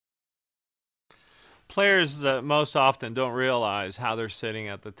Players most often don't realize how they're sitting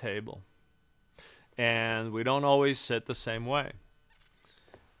at the table. And we don't always sit the same way.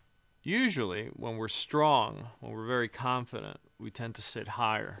 Usually, when we're strong, when we're very confident, we tend to sit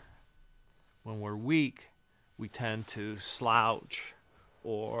higher. When we're weak, we tend to slouch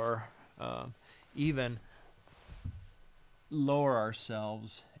or even lower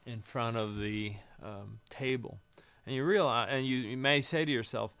ourselves in front of the table. And you realize, and you may say to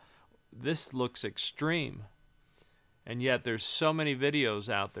yourself, this looks extreme. And yet there's so many videos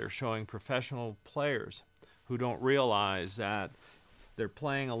out there showing professional players who don't realize that they're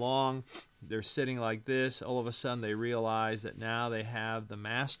playing along, they're sitting like this, all of a sudden they realize that now they have the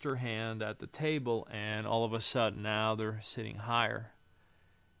master hand at the table, and all of a sudden now they're sitting higher.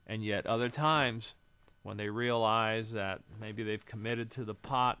 And yet other times when they realize that maybe they've committed to the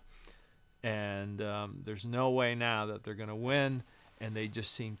pot and there's no way now that they're going to win, and they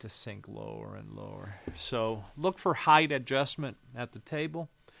just seem to sink lower and lower. So look for height adjustment at the table.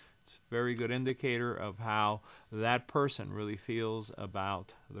 It's a very good indicator of how that person really feels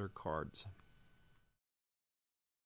about their cards.